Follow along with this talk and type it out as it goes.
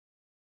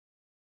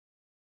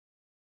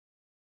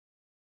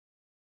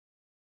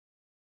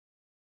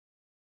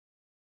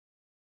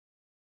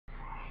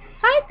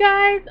Hi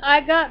guys,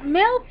 I got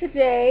mail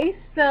today,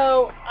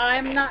 so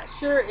I'm not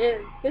sure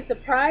if it's a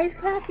prize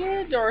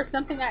package or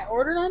something I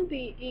ordered on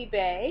the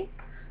eBay,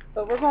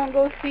 but we're going to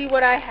go see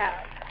what I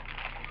have.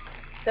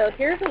 So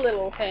here's a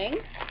little thing.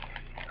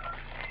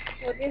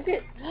 What is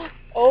it?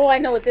 Oh, I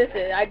know what this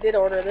is. I did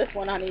order this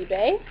one on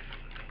eBay.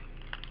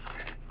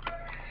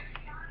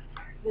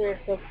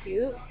 They're so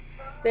cute.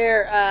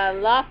 They're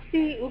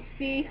Lofty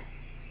Oopsie,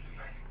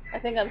 I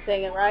think I'm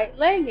saying it right,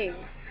 leggings.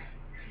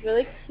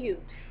 Really cute.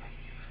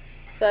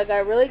 So I got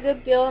a really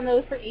good deal on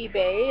those for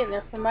eBay, and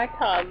they're for my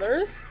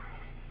toddlers.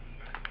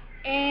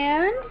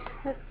 And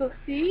let's go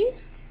see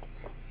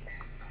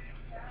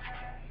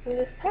who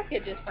this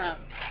package is from.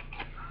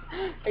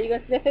 Are you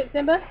going to sniff it,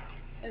 Simba?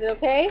 Is it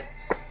okay?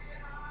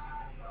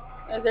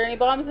 Is there any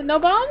bombs and no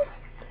bombs?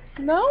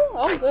 No?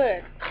 Oh,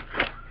 good.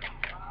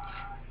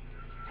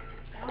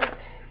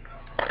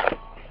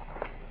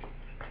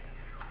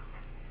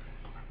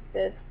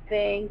 Says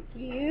thank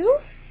you.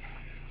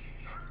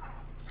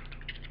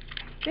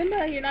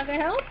 Simba, you're not going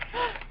to help?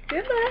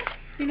 Simba,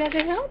 you're not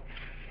going to help?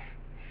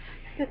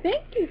 It says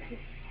thank you.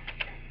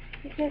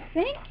 It says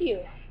thank you.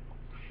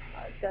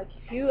 It's a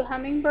cute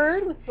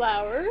hummingbird with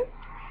flowers.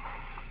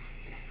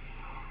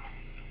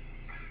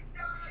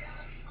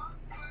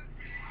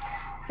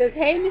 Says,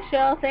 hey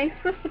Michelle, thanks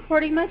for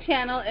supporting my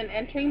channel and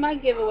entering my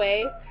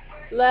giveaway.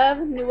 Love,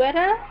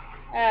 Nuetta,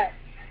 at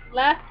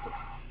last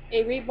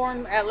a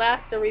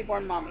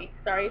reborn mommy.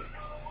 Sorry.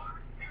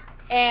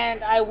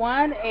 And I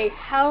won a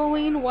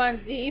Halloween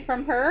onesie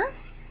from her.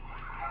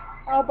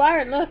 Oh,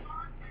 Byron, look.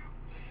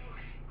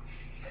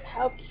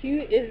 How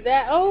cute is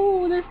that?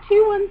 Oh, there's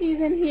two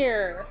onesies in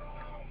here.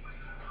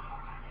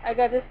 I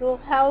got this little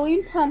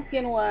Halloween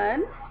pumpkin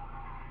one.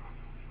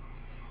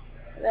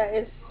 That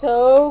is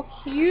so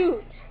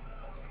cute.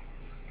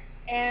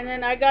 And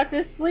then I got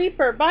this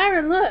sleeper.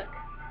 Byron, look.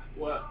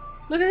 What?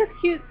 Look at this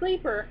cute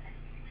sleeper.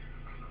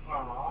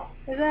 Aww.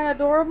 Isn't that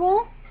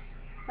adorable?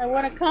 I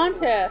won a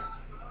contest.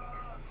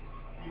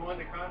 You won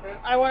the contest?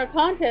 I won a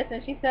contest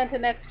and she sent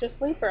an extra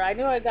sleeper. I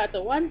knew I got the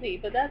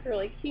onesie, but that's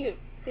really cute.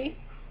 See?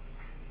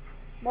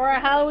 More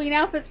Halloween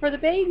outfits for the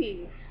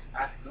babies.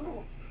 That's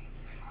cool.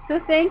 So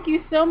thank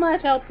you so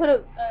much. I'll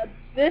put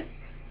this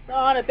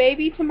on a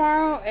baby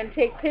tomorrow and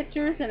take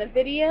pictures and a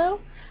video.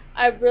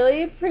 I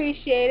really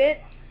appreciate it.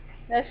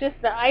 That's just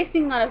the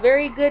icing on a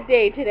very good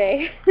day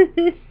today.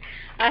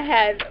 I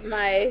had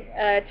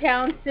my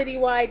town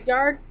citywide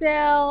yard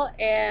sale,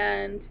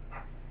 and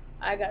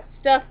I got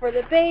stuff for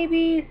the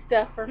babies,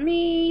 stuff for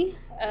me,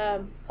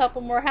 a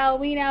couple more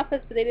Halloween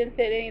outfits, but they didn't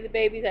fit any of the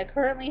babies I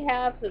currently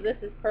have, so this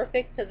is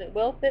perfect because it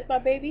will fit my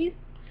babies.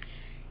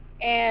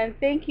 And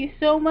thank you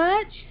so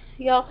much.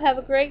 Y'all have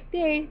a great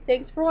day.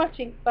 Thanks for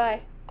watching.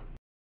 Bye.